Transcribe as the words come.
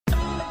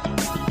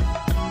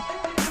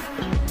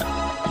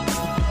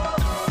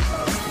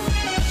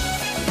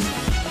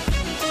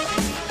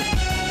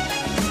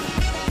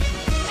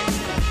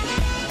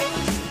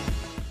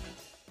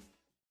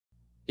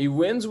He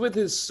wins with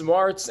his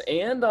smarts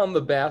and on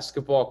the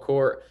basketball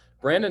court.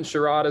 Brandon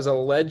Sherrod is a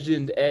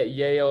legend at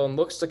Yale and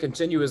looks to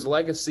continue his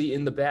legacy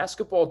in the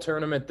basketball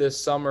tournament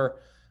this summer.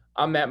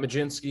 I'm Matt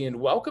Majinski, and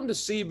welcome to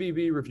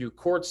CBB Review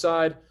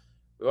Courtside.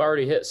 We've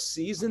already hit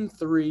Season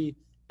 3,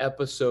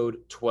 Episode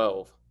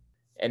 12.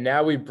 And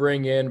now we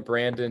bring in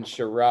Brandon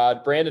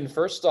Sherrod. Brandon,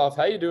 first off,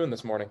 how you doing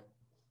this morning?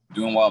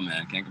 Doing well,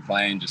 man. Can't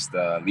complain. Just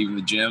leaving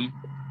the gym.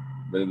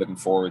 Really looking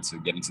forward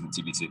to getting to the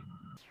TBT.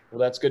 Well,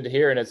 that's good to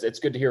hear, and it's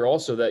good to hear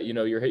also that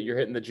you're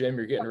hitting the gym,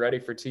 you're getting ready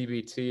for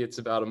TBT. It's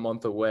about a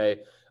month away.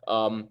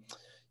 For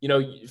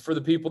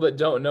the people that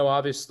don't know,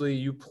 obviously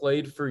you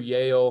played for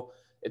Yale.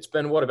 It's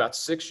been about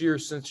 6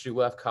 years since you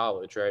left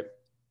college, right?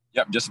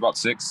 Yep, just about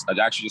 6. I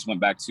actually just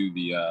went back to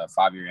the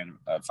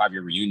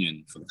five-year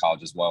reunion for the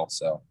college as well.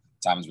 So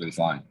time is really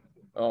flying.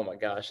 Oh my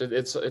gosh,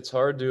 it's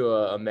hard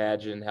to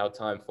imagine how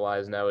time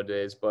flies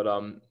nowadays. But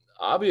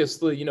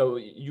obviously,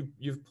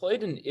 you've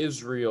played in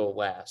Israel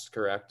last,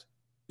 correct?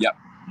 Yep,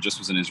 just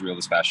was in Israel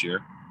this past year.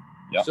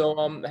 Yep.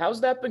 So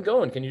how's that been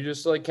going? Can you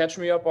just catch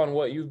me up on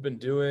what you've been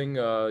doing?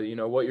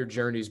 What your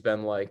journey's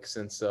been like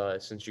since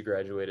you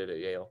graduated at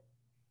Yale?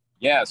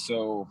 Yeah,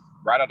 so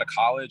right out of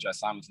college, I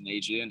signed with an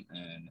agent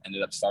and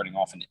ended up starting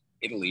off in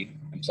Italy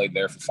and played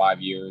there for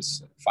 5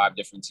 years, 5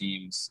 different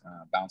teams,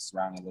 bounced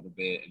around a little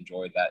bit,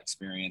 enjoyed that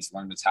experience,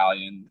 learned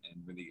Italian,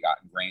 and really got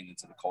ingrained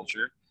into the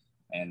culture.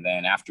 And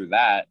then after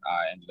that,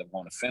 I ended up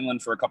going to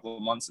Finland for a couple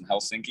of months in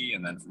Helsinki.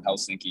 And then from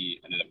Helsinki,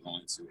 ended up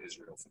going to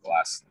Israel for the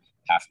last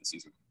half of the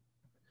season.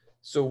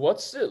 So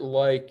what's it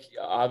like,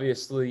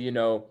 obviously,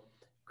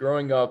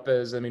 growing up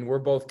we're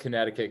both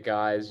Connecticut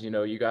guys,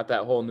 you got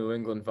that whole New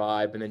England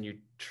vibe, and then you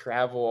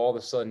travel, all of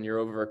a sudden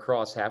you're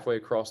halfway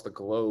across the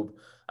globe.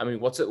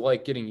 What's it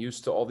like getting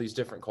used to all these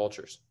different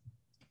cultures?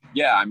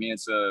 Yeah,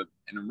 it's an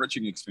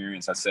enriching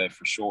experience, I'd say,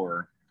 for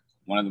sure.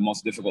 One of the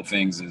most difficult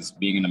things is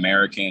being an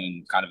American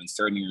and kind of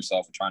inserting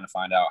yourself and trying to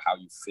find out how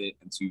you fit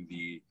into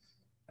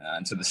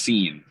the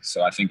scene.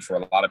 So I think for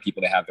a lot of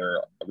people, they have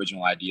their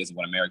original ideas of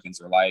what Americans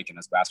are like. And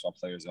as basketball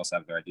players, they also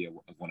have their idea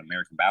of what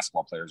American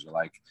basketball players are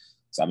like.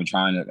 So I've been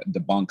trying to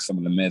debunk some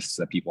of the myths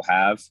that people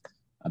have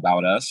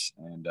about us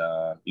and,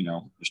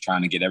 just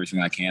trying to get everything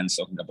I can,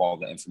 soaking up all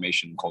the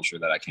information and culture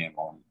that I can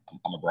while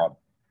I'm abroad.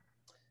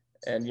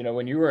 And,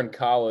 when you were in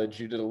college,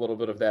 you did a little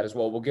bit of that as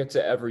well. We'll get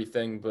to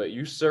everything, but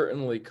you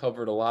certainly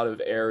covered a lot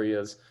of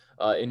areas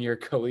in your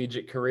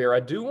collegiate career. I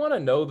do want to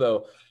know,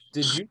 though,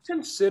 did you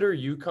consider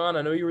UConn?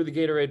 I know you were the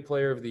Gatorade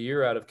Player of the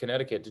Year out of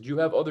Connecticut. Did you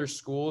have other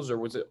schools, or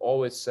was it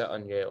always set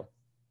on Yale?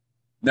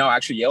 No,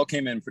 actually, Yale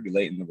came in pretty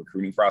late in the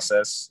recruiting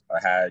process.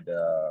 I had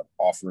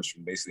offers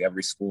from basically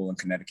every school in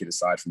Connecticut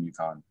aside from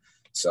UConn.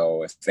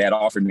 So if they had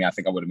offered me, I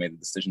think I would have made the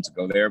decision to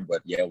go there.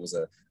 But Yale was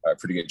a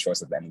pretty good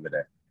choice at the end of the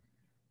day.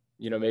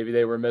 Maybe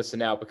they were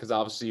missing out because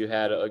obviously you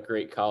had a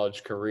great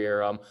college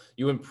career.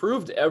 You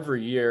improved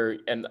every year,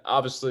 and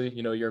obviously,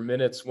 your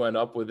minutes went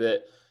up with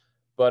it.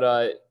 But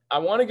I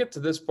want to get to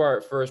this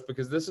part first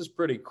because this is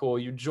pretty cool.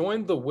 You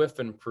joined the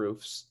Whiffin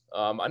Proofs.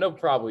 I know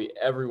probably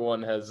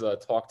everyone has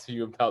talked to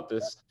you about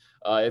this.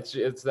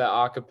 It's that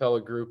a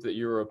cappella group that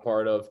you were a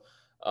part of.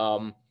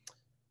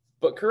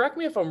 But correct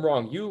me if I'm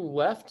wrong. You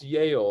left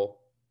Yale.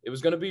 It was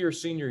going to be your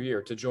senior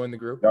year to join the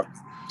group. Yep,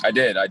 I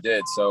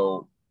did.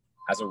 So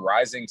as a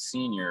rising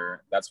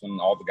senior, that's when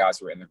all the guys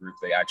who were in the group,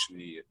 they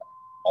actually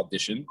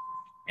auditioned.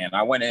 And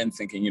I went in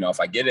thinking, if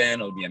I get in,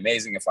 it'll be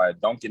amazing. If I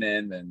don't get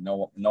in, then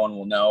no one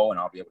will know, and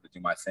I'll be able to do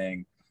my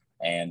thing.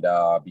 And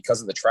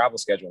because of the travel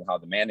schedule and how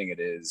demanding it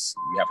is,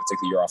 we have to take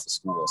the year off of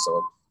school.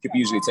 So people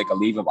usually take a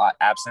leave of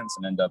absence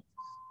and end up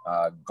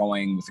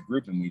going with the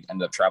group. And we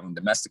ended up traveling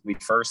domestically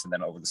first. And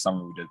then over the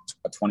summer, we did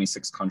a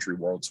 26-country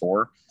world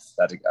tour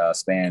that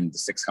spanned the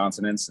 6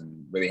 continents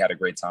and really had a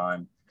great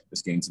time.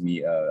 Just getting to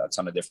meet a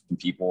ton of different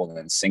people and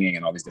then singing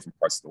in all these different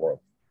parts of the world.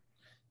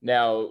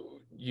 Now,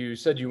 you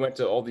said you went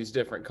to all these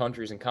different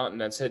countries and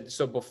continents.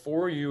 So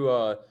before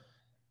you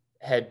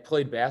had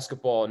played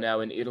basketball now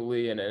in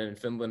Italy and in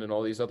Finland and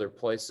all these other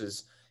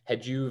places,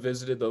 had you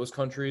visited those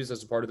countries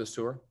as a part of this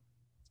tour?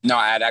 No,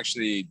 I had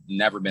actually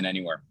never been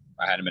anywhere.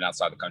 I hadn't been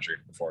outside the country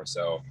before.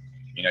 So,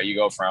 you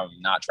go from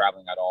not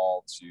traveling at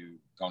all to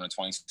going to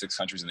 26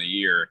 countries in a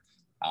year.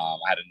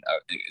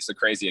 It's a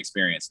crazy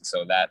experience. And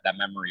so that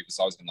memory was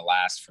always going to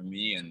last for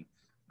me. And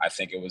I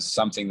think it was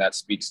something that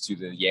speaks to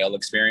the Yale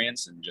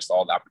experience and just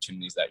all the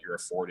opportunities that you're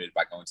afforded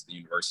by going to the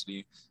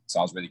university. So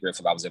I was really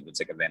grateful that I was able to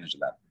take advantage of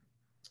that.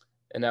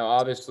 And now,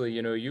 obviously,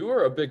 you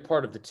were a big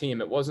part of the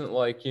team. It wasn't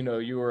like,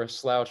 you were a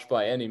slouch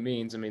by any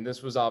means.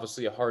 This was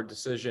obviously a hard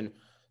decision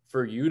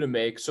for you to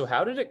make. So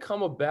how did it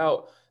come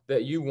about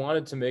that you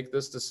wanted to make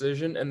this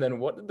decision? And then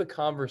what did the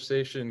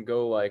conversation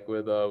go like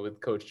with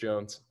Coach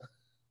Jones?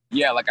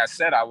 Yeah, like I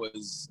said,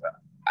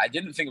 I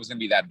didn't think it was going to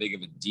be that big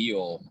of a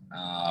deal.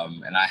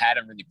 And I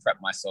hadn't really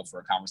prepped myself for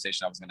a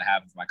conversation I was going to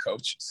have with my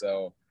coach.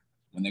 So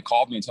when they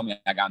called me and told me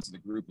I got into the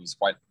group, it was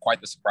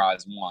quite the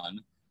surprise, one.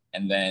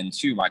 And then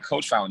 2, my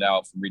coach found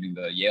out from reading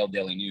the Yale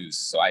Daily News.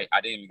 So I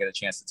didn't even get a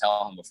chance to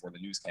tell him before the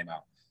news came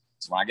out.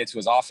 So when I get to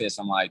his office,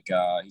 I'm like,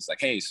 he's like,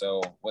 hey,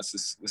 so what's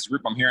this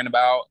group I'm hearing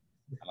about?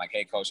 I'm like,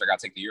 hey, coach, I got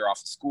to take the year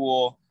off of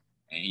school.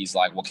 And he's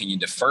like, well, can you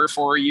defer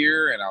for a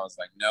year? And I was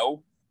like,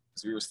 no,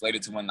 because we were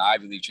slated to win the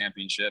Ivy League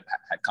championship,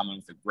 had come in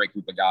with a great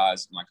group of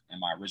guys in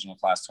my original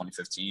class,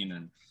 2015.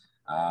 And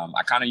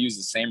I kind of used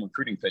the same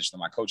recruiting pitch that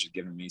my coach had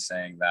given me,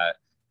 saying that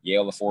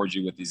Yale affords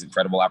you with these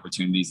incredible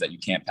opportunities that you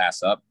can't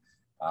pass up.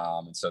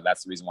 And so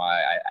that's the reason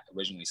why I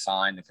originally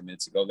signed and committed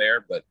to go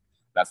there. But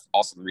that's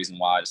also the reason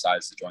why I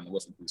decided to join the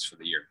Whiffing Boots for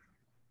the year.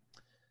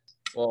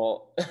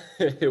 Well,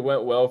 it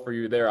went well for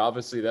you there.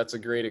 Obviously, that's a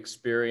great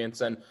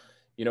experience. And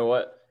you know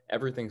what?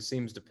 Everything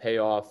seems to pay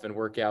off and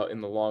work out in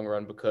the long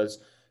run because,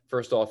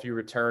 first off, you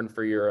return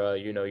for your,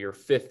 your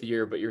fifth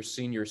year, but your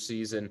senior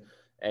season,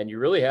 and you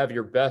really have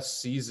your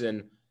best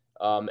season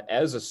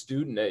as a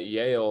student at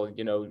Yale.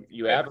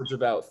 You average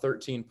about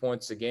 13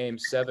 points a game,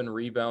 7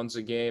 rebounds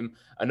a game.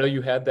 I know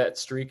you had that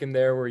streak in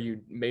there where you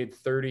made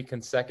 30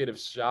 consecutive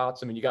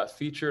shots. I mean, you got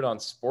featured on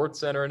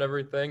SportsCenter and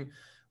everything.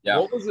 Yeah.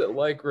 What was it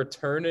like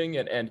returning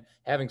and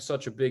having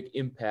such a big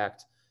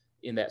impact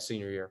in that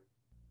senior year?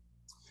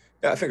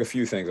 Yeah, I think a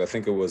few things. I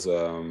think it was,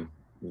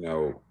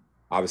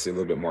 obviously a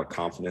little bit more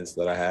confidence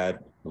that I had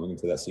going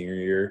into that senior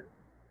year,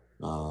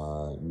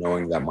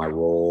 knowing that my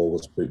role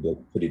was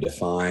pretty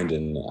defined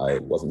and I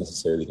wasn't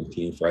necessarily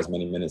competing for as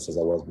many minutes as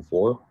I was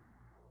before.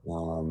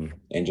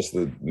 And just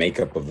the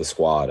makeup of the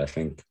squad. I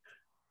think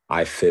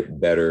I fit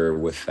better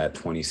with that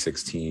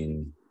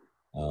 2016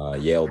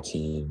 Yale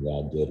team than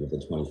I did with the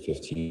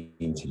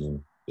 2015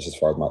 team, just as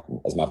far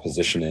as my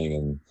positioning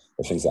and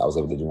the things that I was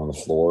able to do on the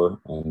floor.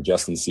 And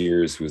Justin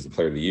Sears, who was the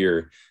player of the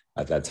year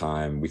at that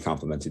time, we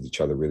complemented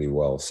each other really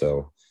well.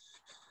 So,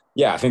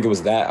 yeah, I think it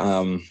was that.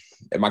 And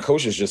my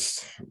coach is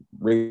just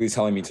really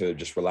telling me to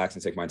just relax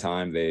and take my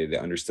time. They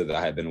understood that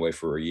I had been away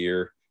for a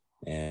year.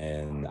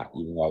 And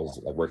even though I was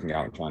working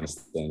out and trying to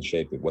stay in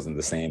shape, it wasn't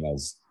the same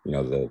as,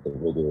 the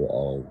rigor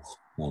of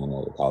playing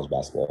a college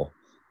basketball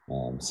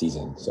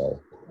season.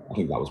 So I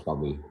think that was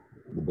probably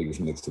the biggest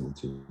mix to the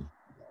two.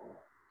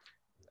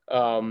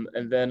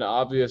 And then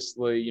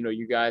obviously,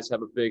 you guys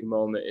have a big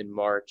moment in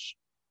March.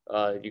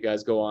 You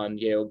guys go on,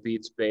 Yale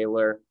beats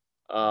Baylor,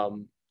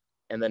 and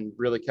then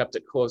really kept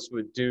it close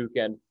with Duke.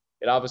 And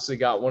it obviously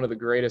got one of the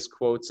greatest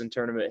quotes in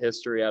tournament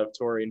history out of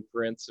Taurean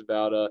Prince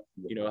about,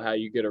 how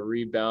you get a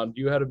rebound.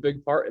 You had a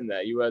big part in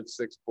that. You had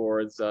 6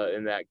 boards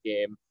in that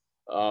game.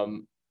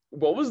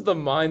 What was the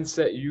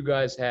mindset you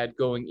guys had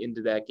going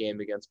into that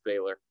game against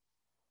Baylor?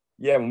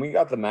 Yeah, when we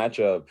got the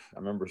matchup, I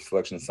remember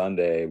Selection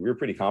Sunday, we were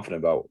pretty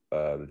confident about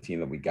the team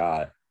that we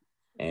got.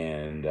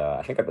 And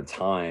I think at the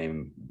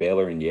time,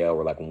 Baylor and Yale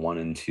were like 1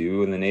 and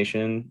 2 in the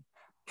nation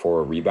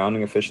for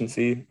rebounding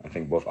efficiency. I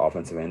think both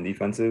offensive and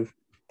defensive,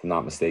 if I'm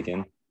not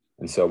mistaken.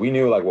 And so we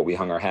knew like what we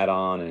hung our hat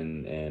on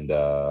and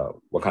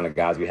what kind of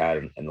guys we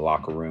had in the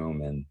locker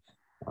room. And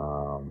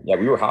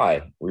we were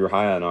high. We were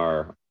high on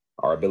our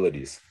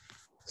abilities.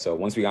 So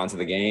once we got into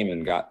the game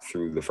and got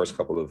through the first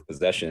couple of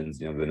possessions,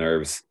 the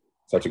nerves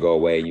start to go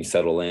away, you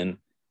settle in.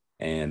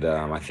 And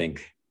I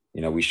think,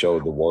 we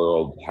showed the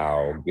world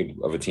how good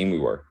of a team we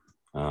were,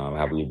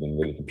 how we've been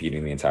really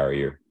competing the entire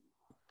year.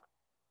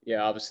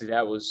 Yeah, obviously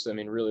that was,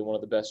 really one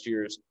of the best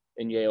years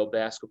in Yale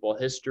basketball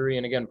history.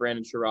 And again,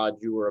 Brandon Sherrod,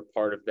 you were a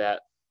part of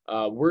that.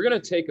 We're going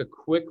to take a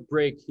quick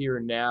break here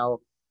now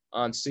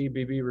on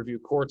CBB Review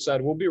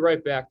Courtside. We'll be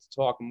right back to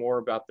talk more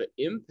about the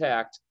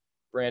impact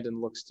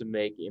Brandon looks to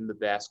make in the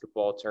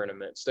basketball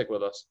tournament. Stick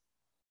with us.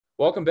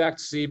 Welcome back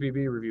to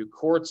CBB Review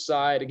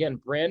Courtside.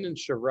 Again, Brandon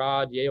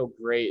Sherrod, Yale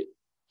great,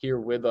 here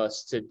with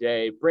us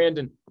today.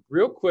 Brandon,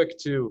 real quick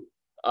too,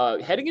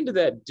 heading into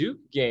that Duke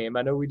game,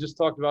 I know we just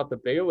talked about the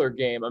Baylor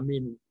game.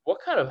 What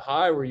kind of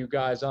high were you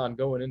guys on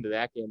going into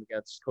that game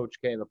against Coach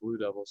K and the Blue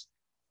Devils?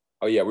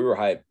 Oh, yeah, we were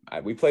hyped.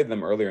 We played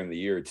them earlier in the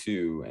year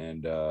too,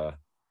 and I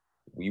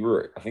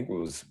think it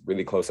was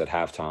really close at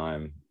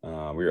halftime.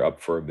 We were up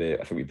for a bit.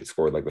 I think we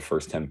scored like the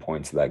first 10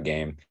 points of that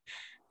game.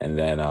 And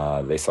then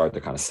they started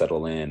to kind of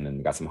settle in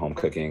and got some home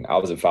cooking. I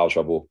was in foul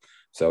trouble.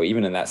 So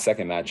even in that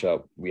second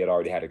matchup, we had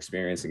already had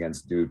experience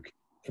against Duke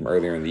from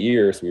earlier in the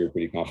year. So we were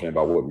pretty confident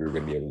about what we were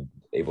going to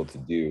be able to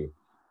do.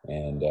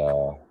 And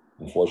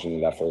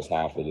unfortunately, that first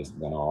half, they just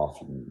went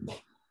off. And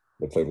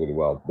they played really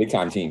well.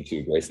 Big-time team,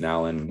 too. Grayson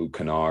Allen, Luke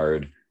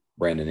Kennard,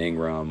 Brandon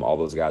Ingram. All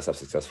those guys have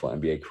successful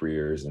NBA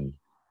careers. And,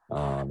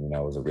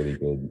 it was a really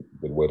good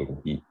way to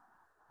compete.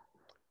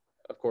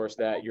 Of course,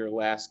 that your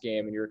last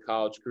game in your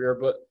college career.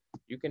 But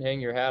you can hang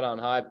your hat on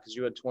high because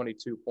you had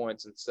 22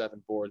 points and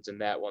 7 boards in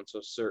that one. So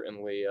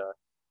certainly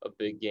a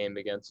big game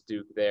against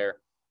Duke there.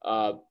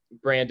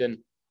 Brandon,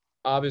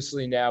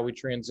 obviously now we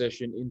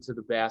transition into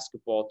the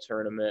basketball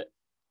tournament.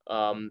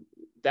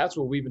 That's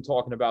what we've been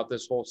talking about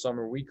this whole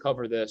summer. We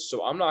cover this.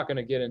 So I'm not going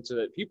to get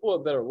into it.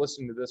 People that are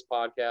listening to this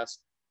podcast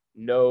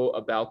know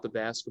about the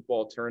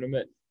basketball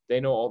tournament. They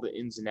know all the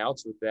ins and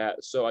outs with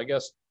that. So I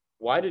guess,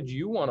 why did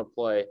you want to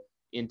play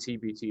in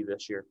TBT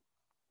this year?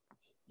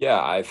 Yeah,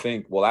 I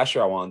think, last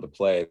year I wanted to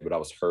play, but I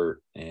was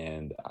hurt.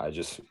 And I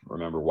just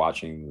remember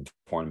watching the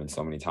tournament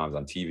so many times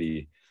on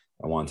TV.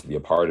 I wanted to be a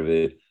part of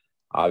it.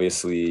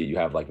 Obviously, you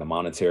have like the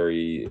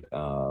monetary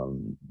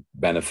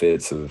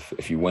benefits of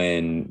if you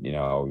win,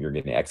 you're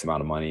getting X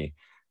amount of money.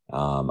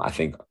 I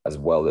think as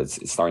well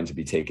it's starting to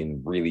be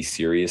taken really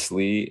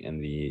seriously in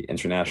the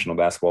international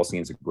basketball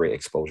scene. It's a great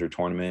exposure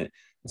tournament.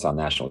 It's on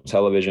national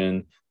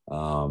television.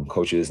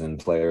 Coaches and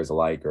players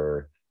alike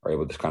are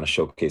able to kind of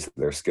showcase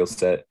their skill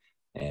set,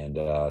 and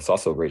it's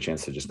also a great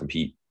chance to just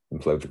compete and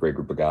play with a great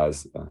group of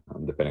guys,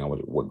 depending on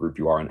what group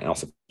you are, and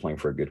also playing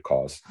for a good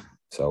cause.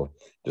 So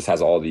just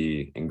has all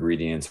the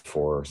ingredients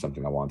for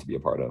something I want to be a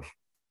part of.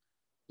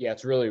 Yeah,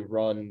 it's really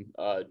run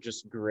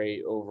just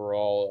great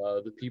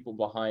overall. The people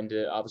behind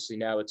it, obviously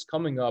now it's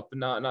coming up.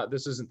 Not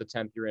this isn't the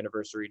 10th year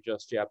anniversary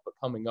just yet, but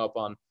coming up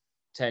on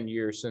 10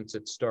 years since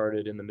it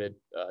started in the mid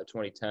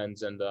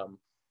 2010s. And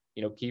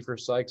Kiefer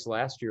Sykes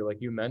last year,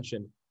 like you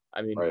mentioned,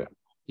 I mean, Right.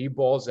 he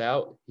balls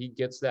out, he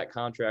gets that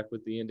contract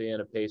with the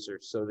Indiana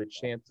Pacers, so the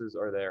chances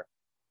are there.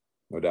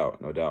 No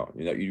doubt, no doubt.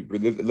 You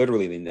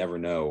literally never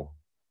know.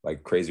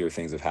 Like crazier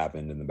things have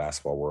happened in the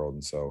basketball world,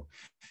 and so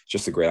it's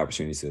just a great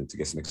opportunity to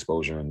get some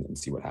exposure and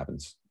see what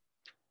happens.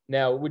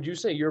 Now, would you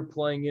say you're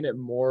playing in it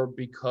more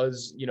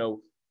because,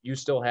 you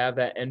still have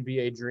that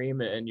NBA dream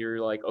and you're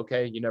like,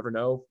 okay, you never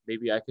know,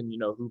 maybe I can,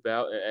 hoop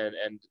out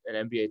and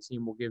an NBA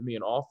team will give me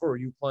an offer? Or are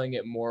you playing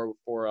it more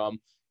for,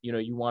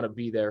 you want to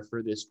be there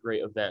for this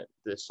great event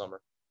this summer?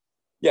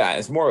 Yeah,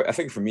 it's more. I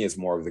think for me, it's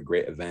more of the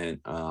great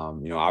event.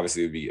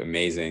 Obviously, it would be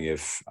amazing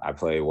if I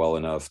play well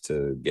enough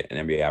to get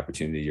an NBA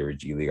opportunity or a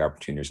G League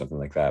opportunity or something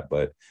like that.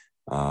 But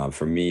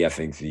for me, I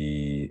think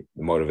the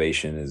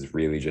motivation is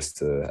really just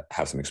to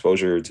have some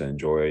exposure, to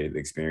enjoy the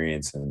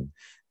experience,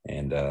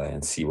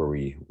 and see where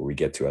we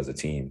get to as a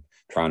team,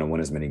 trying to win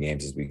as many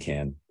games as we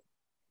can.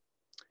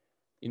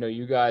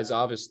 You guys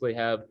obviously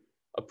have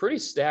a pretty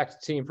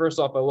stacked team. First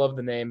off, I love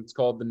the name. It's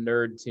called the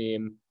Nerd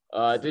Team.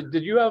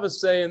 Did you have a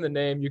say in the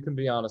name? You can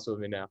be honest with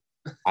me now.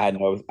 I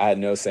had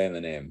no say in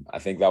the name. I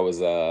think that was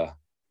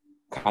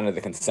kind of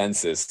the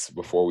consensus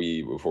before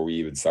we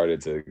even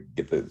started to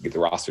get the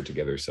roster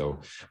together. So,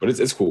 but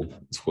it's cool.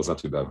 It's cool. It's not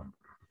too bad.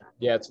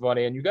 Yeah, it's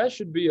funny. And you guys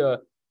should be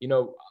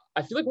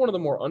I feel like one of the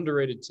more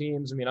underrated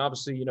teams. I mean,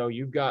 obviously,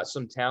 you've got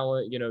some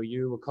talent,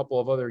 a couple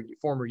of other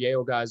former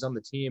Yale guys on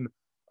the team.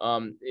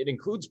 It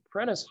includes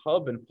Prentice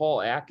Hub and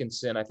Paul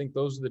Atkinson. I think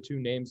those are the two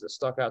names that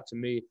stuck out to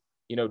me,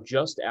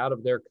 just out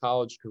of their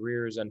college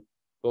careers and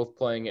both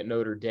playing at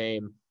Notre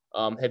Dame.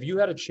 Have you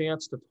had a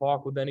chance to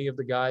talk with any of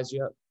the guys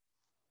yet?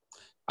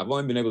 I've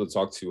only been able to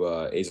talk to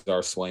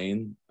Azar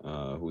Swain,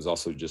 who's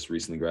also just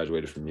recently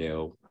graduated from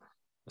Yale,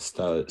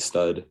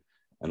 stud,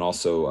 and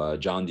also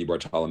John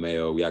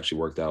DiBartolomeo. We actually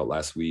worked out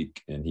last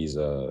week, and he's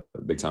a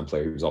big-time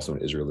player. He was also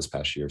in Israel this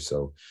past year.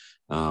 So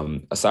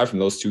aside from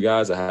those two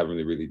guys, I haven't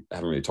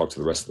really talked to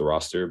the rest of the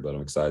roster, but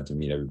I'm excited to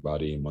meet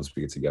everybody. And once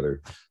we get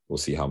together, we'll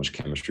see how much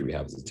chemistry we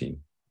have as a team.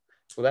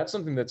 Well, that's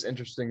something that's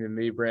interesting to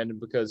me, Brandon,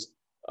 because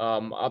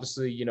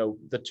obviously,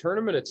 the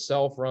tournament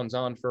itself runs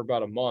on for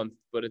about a month,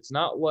 but it's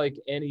not like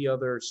any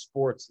other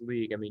sports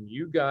league. I mean,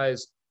 you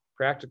guys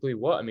practically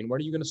what? I mean,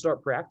 when are you going to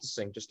start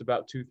practicing? Just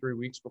about 2-3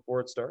 weeks before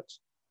it starts?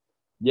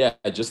 Yeah,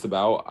 just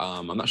about.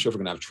 I'm not sure if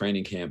we're gonna have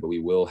training camp, but we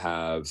will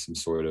have some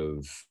sort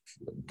of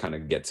kind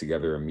of get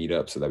together and meet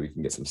up so that we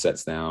can get some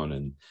sets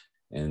down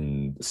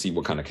and see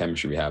what kind of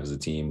chemistry we have as a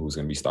team, who's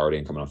going to be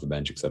starting, coming off the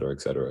bench, et cetera,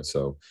 et cetera.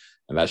 So,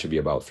 and that should be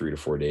about 3 to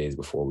 4 days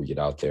before we get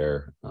out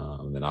there.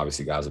 And then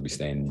obviously guys will be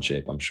staying in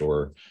shape, I'm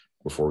sure,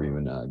 before we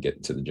even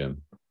get to the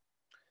gym.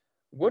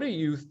 What do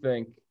you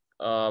think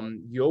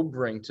you'll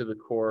bring to the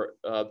court,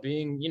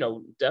 being,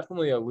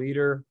 definitely a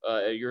leader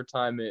at your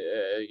time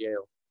at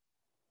Yale?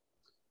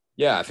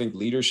 Yeah, I think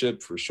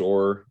leadership for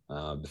sure,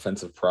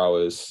 defensive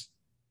prowess,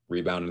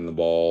 rebounding the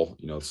ball.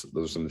 Those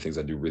are some of the things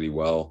I do really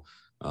well.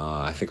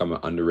 I think I'm an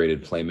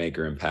underrated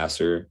playmaker and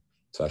passer.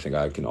 So I think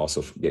I can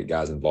also get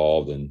guys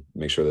involved and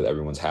make sure that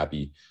everyone's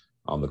happy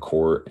on the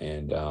court.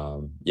 And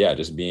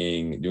just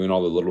doing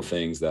all the little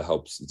things that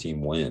helps the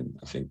team win.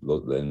 I think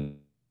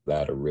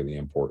that are really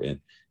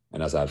important.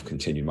 And as I've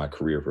continued my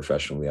career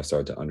professionally, I've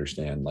started to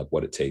understand like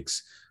what it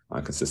takes on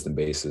a consistent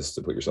basis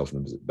to put yourself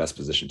in the best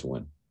position to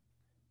win.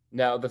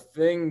 Now, the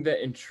thing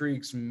that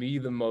intrigues me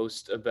the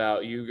most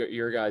about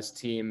your guys'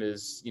 team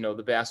is,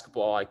 the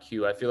basketball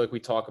IQ. I feel like we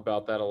talk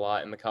about that a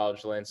lot in the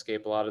college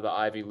landscape, a lot of the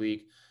Ivy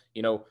League.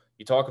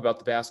 You talk about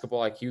the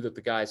basketball IQ that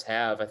the guys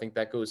have. I think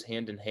that goes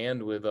hand in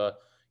hand with,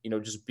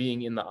 just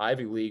being in the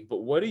Ivy League.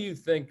 But what do you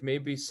think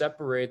maybe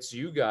separates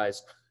you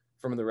guys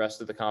from the rest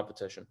of the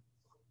competition?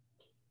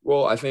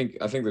 Well, I think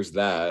there's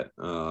that,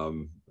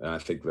 and I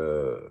think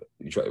the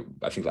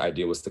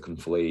idea was to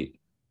conflate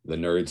the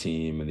nerd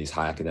team and these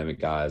high academic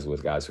guys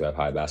with guys who have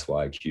high basketball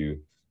IQ.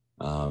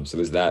 So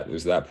there's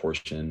that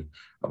portion.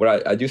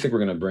 What I do think we're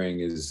going to bring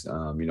is,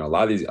 a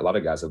lot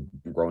of guys have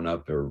grown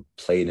up or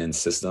played in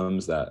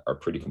systems that are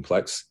pretty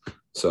complex.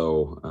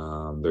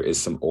 So there is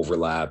some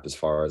overlap as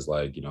far as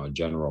like,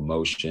 general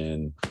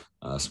motion,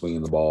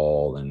 swinging the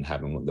ball and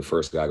having the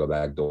first guy go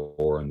back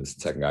door and the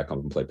second guy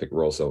come and play pick and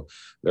roll. So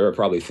there are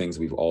probably things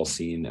we've all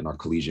seen in our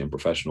collegiate and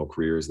professional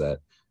careers that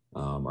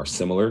are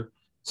similar.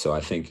 So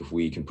I think if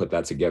we can put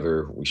that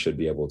together, we should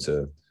be able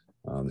to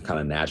kind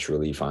of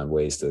naturally find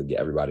ways to get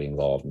everybody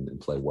involved and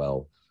play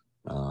well.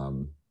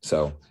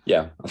 So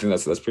yeah, I think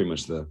that's pretty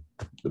much the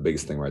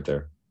biggest thing right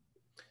there.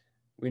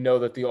 We know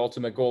that the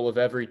ultimate goal of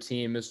every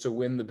team is to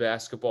win the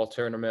basketball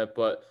tournament,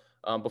 but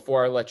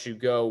before I let you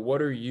go,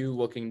 what are you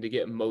looking to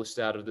get most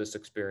out of this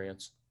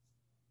experience?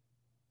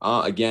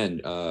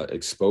 Again,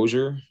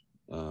 exposure,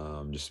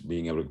 just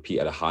being able to compete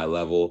at a high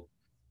level,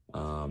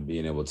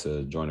 being able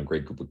to join a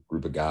great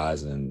group of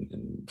guys,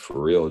 and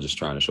for real, just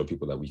trying to show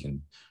people that we can,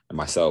 and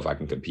myself, I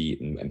can compete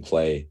and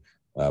play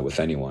with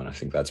anyone. I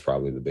think that's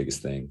probably the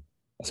biggest thing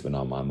that's been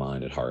on my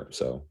mind at heart.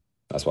 So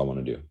that's what I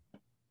want to do.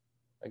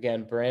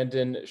 Again,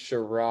 Brandon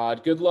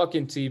Sherrod, good luck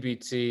in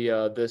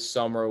TBT this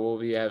summer. We'll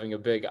be having a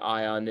big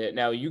eye on it.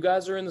 Now, you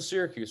guys are in the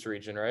Syracuse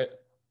region, right?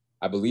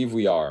 I believe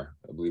we are.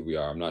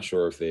 I'm not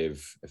sure if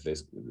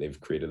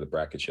they've created the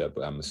bracket yet,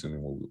 but I'm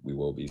assuming we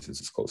will be,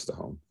 since it's close to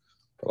home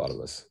for a lot of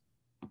us.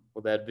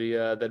 Well, that'd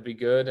be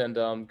good,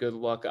 and good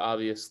luck,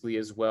 obviously,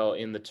 as well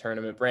in the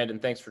tournament. Brandon,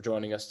 thanks for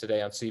joining us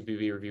today on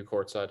CBV Review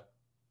Courtside.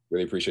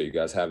 Really appreciate you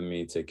guys having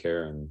me. Take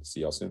care, and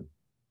see y'all soon.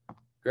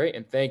 Great,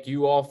 and thank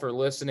you all for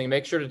listening.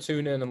 Make sure to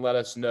tune in and let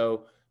us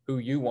know who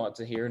you want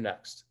to hear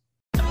next.